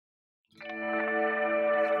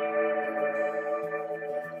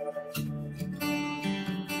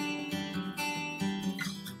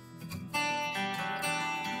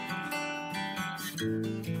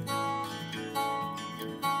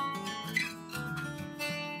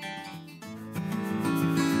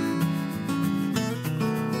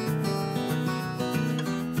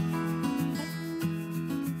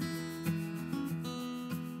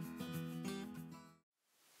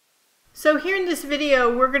So here in this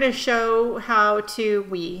video, we're going to show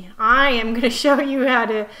I am going to show you how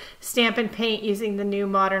to stamp and paint using the new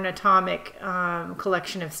Modern Atomic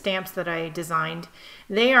collection of stamps that I designed.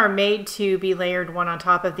 They are made to be layered one on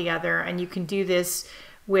top of the other, and you can do this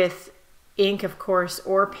with ink, of course,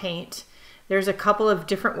 or paint. There's a couple of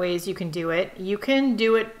different ways you can do it. You can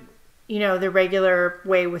do it, you know, the regular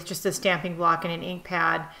way with just a stamping block and an ink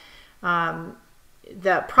pad.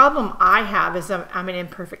 The problem I have is I'm an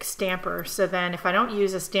imperfect stamper, so then if I don't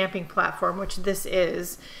use a stamping platform, which this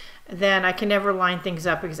is, then I can never line things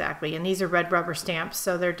up exactly. And these are red rubber stamps,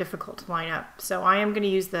 so they're difficult to line up. So I am going to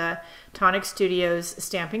use the Tonic Studios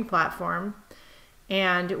stamping platform,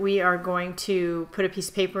 and we are going to put a piece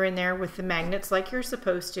of paper in there with the magnets like you're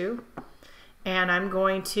supposed to. And I'm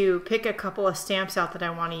going to pick a couple of stamps out that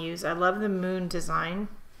I want to use. I love the moon design.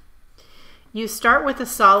 You start with a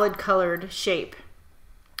solid colored shape.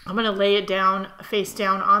 I'm going to lay it down face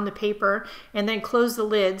down on the paper and then close the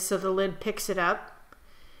lid so the lid picks it up.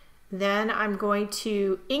 Then I'm going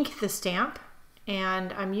to ink the stamp,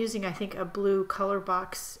 and I'm using, I think, a blue color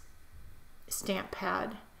box stamp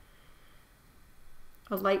pad,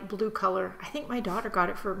 a light blue color. I think my daughter got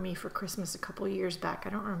it for me for Christmas a couple years back. I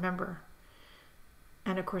don't remember.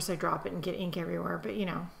 And of course I drop it and get ink everywhere, but you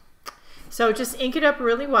know. So just ink it up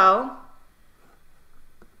really well,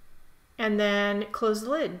 and then close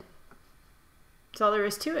the lid. That's all there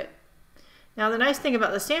is to it. Now the nice thing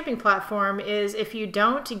about the stamping platform is if you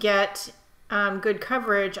don't get good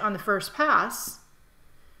coverage on the first pass,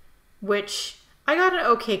 which I got an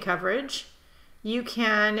okay coverage, you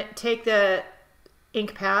can take the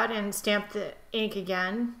ink pad and stamp the ink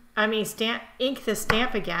again. Ink the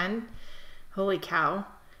stamp again. Holy cow.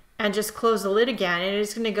 And just close the lid again, and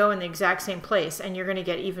it's going to go in the exact same place, and you're going to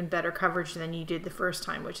get even better coverage than you did the first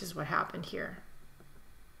time, which is what happened here.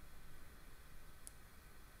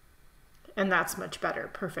 And that's much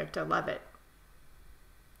better. Perfect. I love it.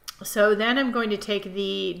 So then I'm going to take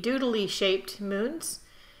the doodly shaped moons,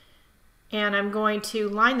 and I'm going to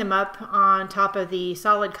line them up on top of the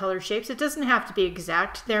solid color shapes. It doesn't have to be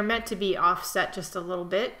exact. They're meant to be offset just a little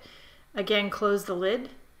bit. Again, close the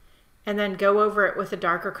lid, and then go over it with a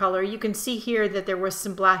darker color. You can see here that there was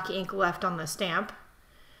some black ink left on the stamp.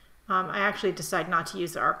 I actually decided not to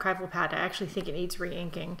use the archival pad. I actually think it needs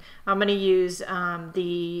re-inking. I'm going to use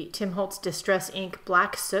the Tim Holtz Distress Ink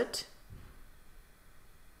Black Soot.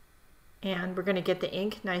 And we're going to get the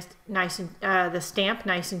ink nice and the stamp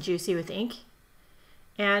nice and juicy with ink.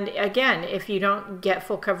 And again, if you don't get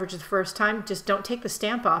full coverage the first time, just don't take the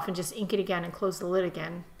stamp off and just ink it again and close the lid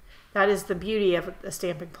again. That is the beauty of the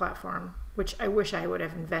stamping platform, which I wish I would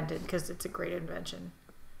have invented because it's a great invention.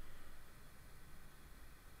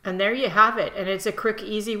 And there you have it. And it's a quick,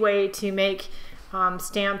 easy way to make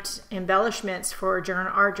stamped embellishments for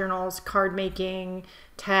art journals, card making,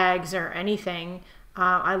 tags, or anything.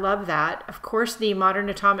 I love that. Of course, the Modern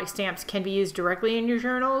Atomic stamps can be used directly in your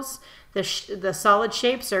journals. The solid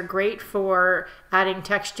shapes are great for adding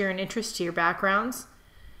texture and interest to your backgrounds,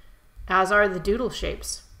 as are the doodle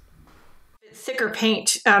shapes. Thicker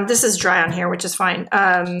paint. This is dry on here, which is fine,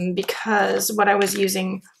 because what I was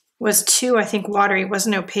using was too, I think, watery. It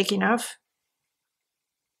wasn't opaque enough,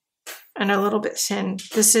 and a little bit thin.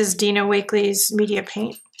 This is Dina Wakley's Media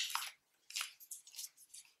Paint.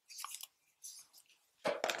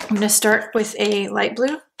 I'm going to start with a light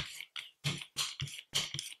blue.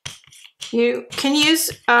 You can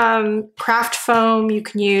use craft foam. You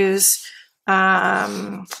can use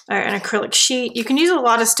an acrylic sheet. You can use a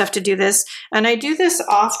lot of stuff to do this, and I do this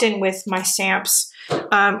often with my stamps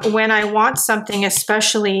when I want something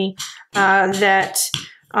especially that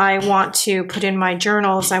I want to put in my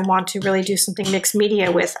journals. I want to really do something mixed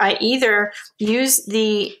media with. I either use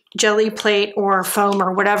the jelly plate or foam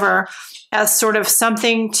or whatever as sort of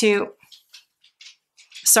something to,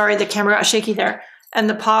 sorry, the camera got shaky there. And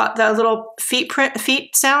the little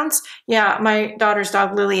feet sounds. Yeah, my daughter's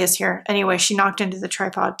dog Lily is here. Anyway, she knocked into the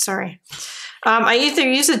tripod, sorry. I either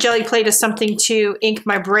use the jelly plate as something to ink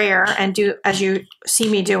my brayer and do as you see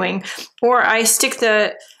me doing, or I stick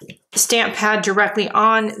the stamp pad directly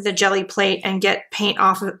on the jelly plate and get paint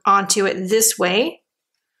onto it this way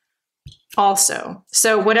also.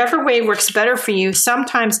 So whatever way works better for you.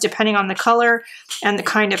 Sometimes, depending on the color and the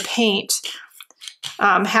kind of paint,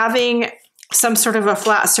 having some sort of a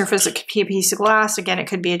flat surface, it could be a piece of glass, again, it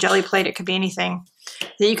could be a jelly plate, it could be anything,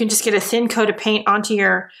 that you can just get a thin coat of paint onto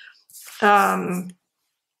your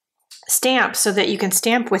stamp so that you can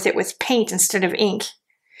stamp with it with paint instead of ink.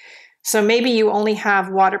 So maybe you only have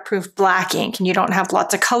waterproof black ink and you don't have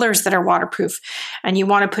lots of colors that are waterproof and you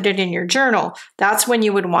want to put it in your journal. That's when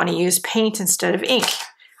you would want to use paint instead of ink.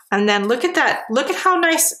 And then look at that. Look at how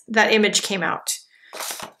nice that image came out.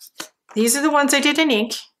 These are the ones I did in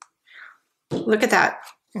ink. Look at that,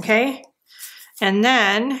 okay? And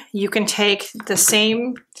then you can take the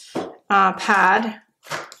same pad.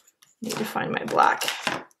 Need to find my black.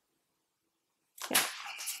 Yeah.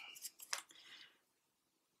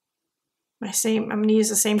 I'm gonna use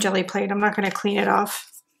the same jelly plate. I'm not gonna clean it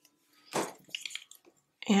off.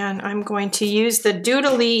 And I'm going to use the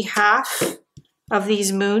doodly half of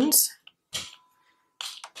these moons.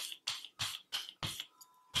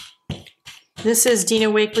 This is Dina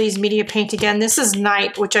Wakley's Media Paint again. This is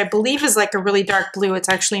Night, which I believe is like a really dark blue. It's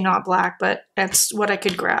actually not black, but that's what I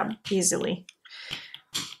could grab easily.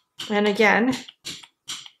 And again,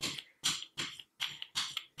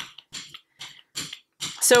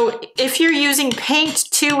 so if you're using paint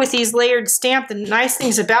too with these layered stamp, the nice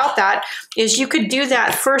things about that is you could do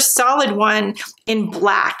that first solid one in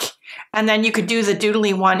black, and then you could do the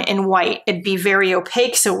doodly one in white. It'd be very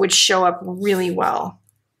opaque, so it would show up really well.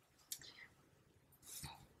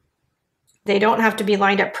 They don't have to be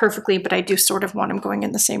lined up perfectly, but I do sort of want them going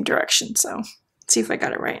in the same direction. So let's see if I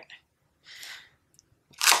got it right.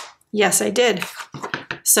 Yes, I did.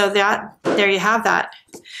 So there you have that.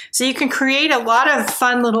 So you can create a lot of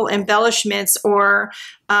fun little embellishments or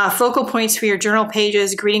focal points for your journal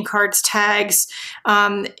pages, greeting cards, tags,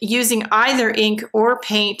 using either ink or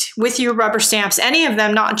paint with your rubber stamps, any of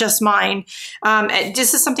them, not just mine.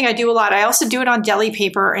 This is something I do a lot. I also do it on deli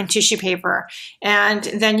paper and tissue paper. And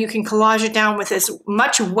then you can collage it down with as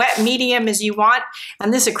much wet medium as you want.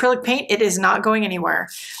 And this acrylic paint, it is not going anywhere.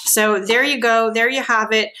 So there you go. There you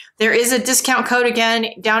have it. There is a discount code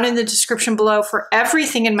again down in the description below for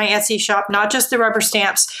everything in my Etsy shop, not just the rubber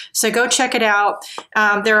stamps. So go check it out.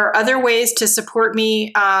 There are other ways to support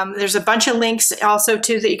me. There's a bunch of links also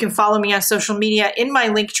too that you can follow me on social media in my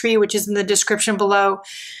link tree, which is in the description below.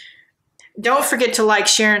 Don't forget to like,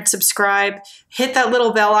 share, and subscribe. Hit that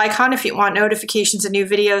little bell icon if you want notifications of new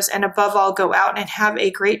videos. And above all, go out and have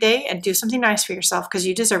a great day and do something nice for yourself because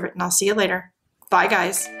you deserve it. And I'll see you later. Bye,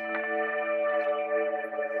 guys.